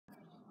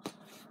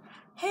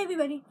Hey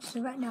everybody,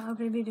 so right now I'm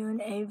going to be doing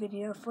a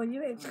video for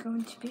you. It's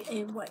going to be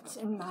a what's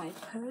in my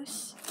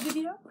purse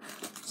video.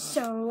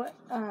 So,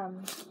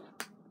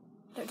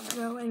 let's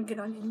go and get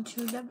on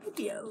into the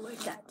video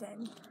with that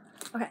then.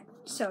 Okay,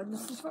 so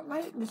this is what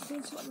my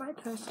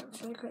purse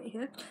looks like right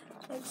here.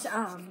 It's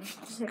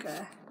like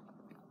a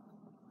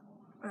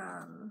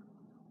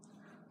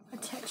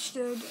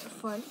textured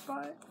front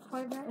part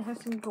for that. It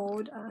has some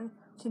gold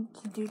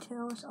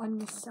details on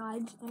the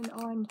sides and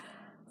on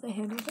the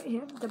handles right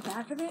here. The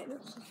back of it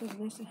looks like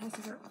this. It has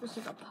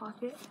like a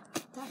pocket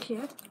back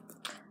here,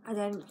 and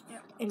then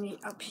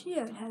up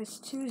here it has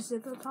two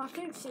zipper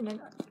pockets, and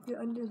then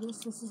under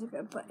this is like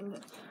a button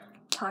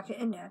pocket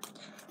in there.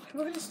 So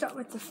we're going to start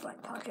with the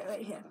front pocket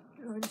right here.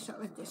 We're going to start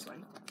with this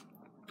one.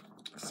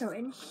 So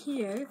in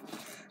here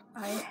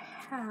I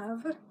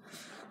have,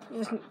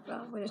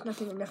 there's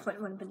nothing in the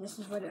front one, but this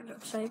is what it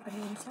looks like on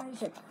the inside.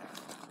 It's like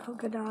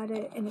polka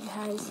dotted, and it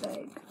has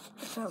like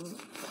some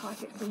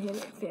pockets in here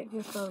that fit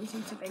your phones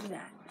and stuff like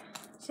that.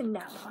 It's in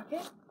that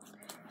pocket.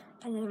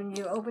 And then when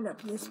you open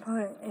up this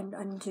part and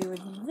undo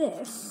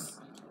this,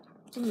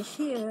 in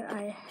here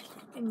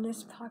in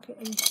this pocket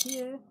in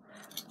here,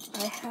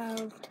 I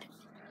have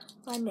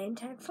my name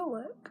tag for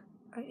work.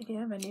 Right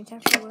here, my name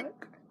tag for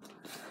work.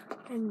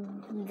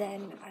 And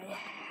then I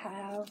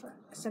have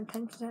some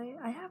pens.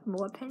 I have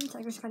more pens.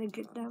 I just gotta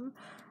get them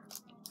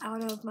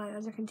out of my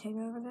other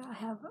container over there. I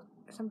have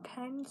some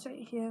pens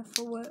right here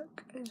for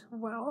work as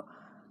well.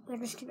 I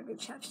just get a big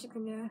chapstick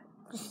in there,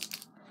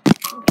 just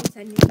in case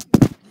I need it.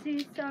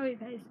 See, sorry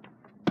guys.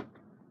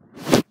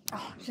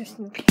 Oh, just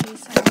in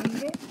case I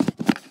need it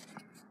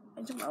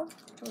as well.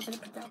 So we're gonna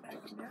put that back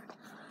in there.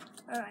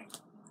 Alright.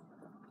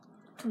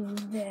 And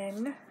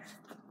then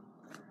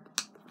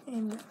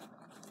in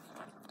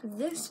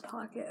this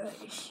pocket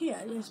right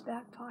here, this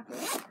back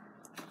pocket,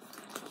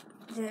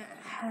 that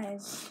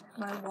has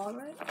my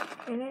wallet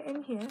in it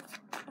in here.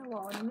 My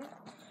wallet in it.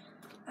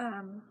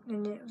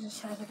 And it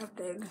just has like a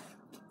big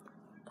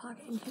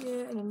pocket in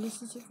here, and then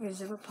this is like a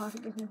zipper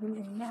pocket. There's nothing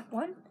in that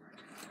one.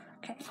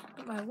 Okay,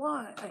 but my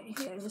wallet right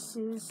here, this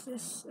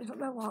is what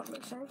my wallet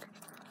looks like.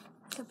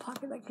 It's a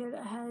pocket like here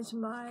that has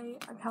my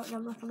account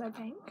number for my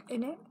bank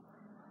in it.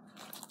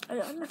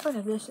 And on the front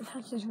of this, it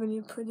has this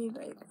really pretty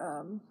like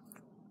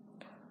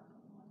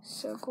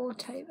circle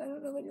type, I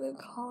don't know what you would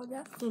call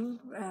that thing,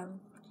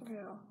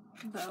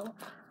 bow.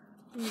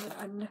 You would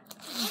undo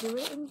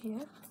it in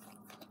here.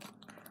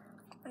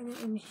 And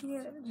then in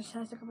here, it just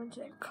has like a bunch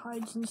of like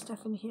cards and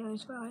stuff in here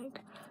as well.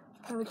 Like,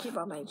 I would keep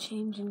all my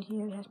change in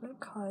here. It has my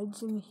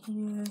cards in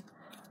here.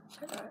 So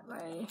I got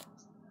my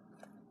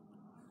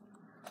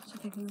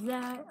stuff like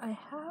that. I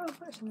have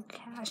some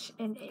cash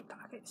in a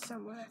pocket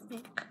somewhere, I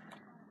think.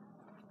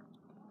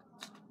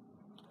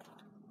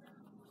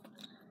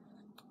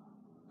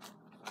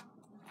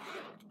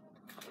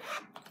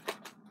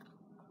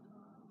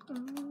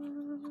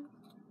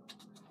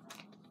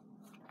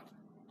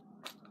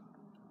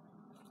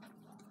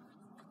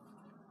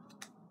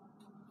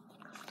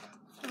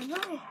 And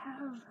I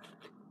have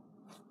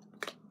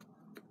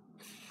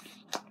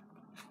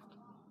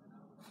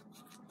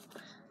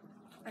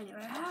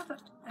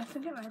I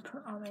forget where I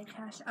put all my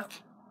cash. Oh,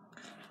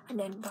 and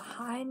then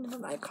behind where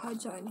my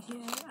cards are in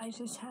here, I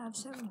just have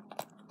some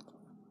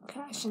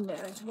cash in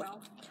there as well.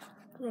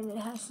 And then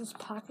it has this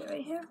pocket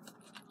right here.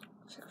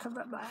 So cover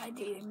up my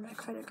ID and my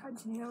credit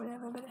cards in here or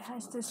whatever, but it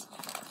has this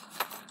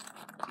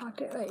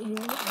pocket right here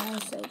that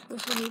has like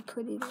this really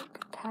pretty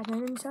like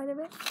pattern inside of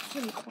it. It's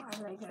really cool. I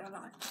like it a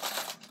lot.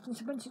 There's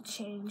a bunch of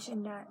change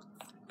in that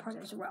part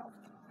as well.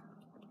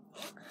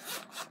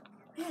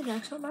 Yeah,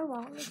 that's what my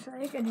wallet looks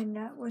like, and then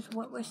that was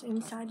what was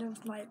inside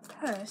of my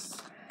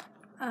purse.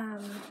 Let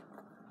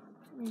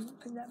me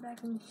put that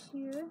back in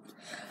here.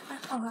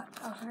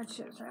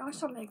 I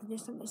also like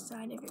this on the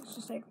side. It's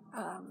just like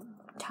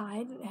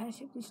tied. It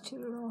has like these two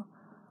little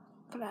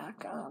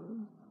black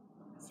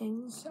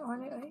things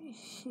on it right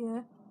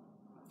here.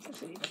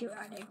 It's really cute.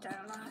 I like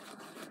that a lot.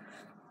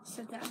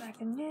 Set that back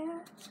in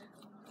there.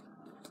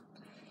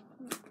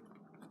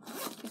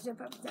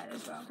 Zip up that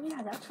as well. But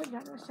yeah, that's what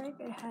that looks like.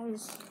 It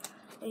has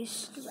a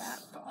strap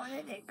on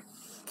it. Like,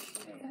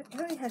 it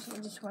only has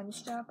just one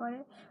strap on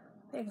it.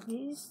 Like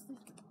these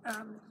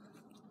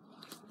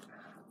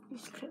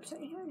clips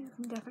right here, you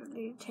can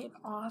definitely take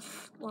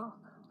off. Well,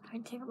 I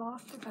can take them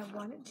off if I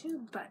wanted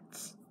to,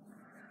 but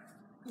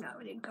I'm not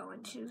really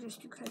going to,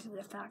 just because of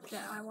the fact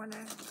that I want to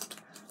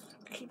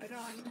keep it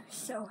on.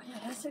 So yeah,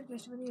 it has like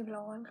this really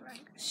long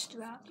like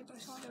strap that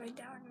goes all the way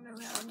down and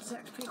around, so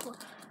that's pretty cool.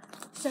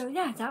 So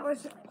yeah, that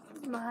was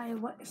my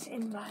what's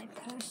in my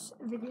purse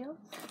video.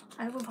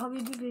 I will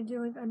probably be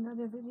doing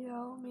another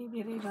video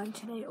maybe later on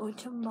today or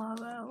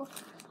tomorrow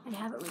and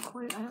have it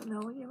recorded. I don't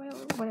know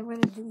what I'm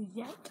going to do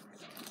yet.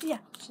 Yeah,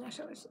 so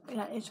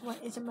that is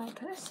what is in my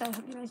purse. So I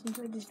hope you guys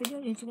enjoyed this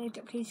video. If you liked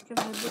it, please give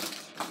it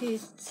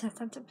please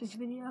thumbs up this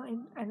video,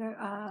 and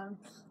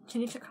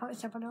leave a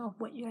comment down below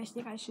what you guys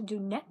think I should do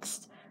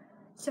next.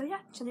 So yeah,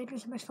 so thank you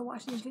so much for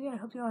watching this video. I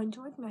hope you all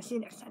enjoyed, and I'll see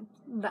you next time.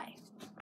 Bye.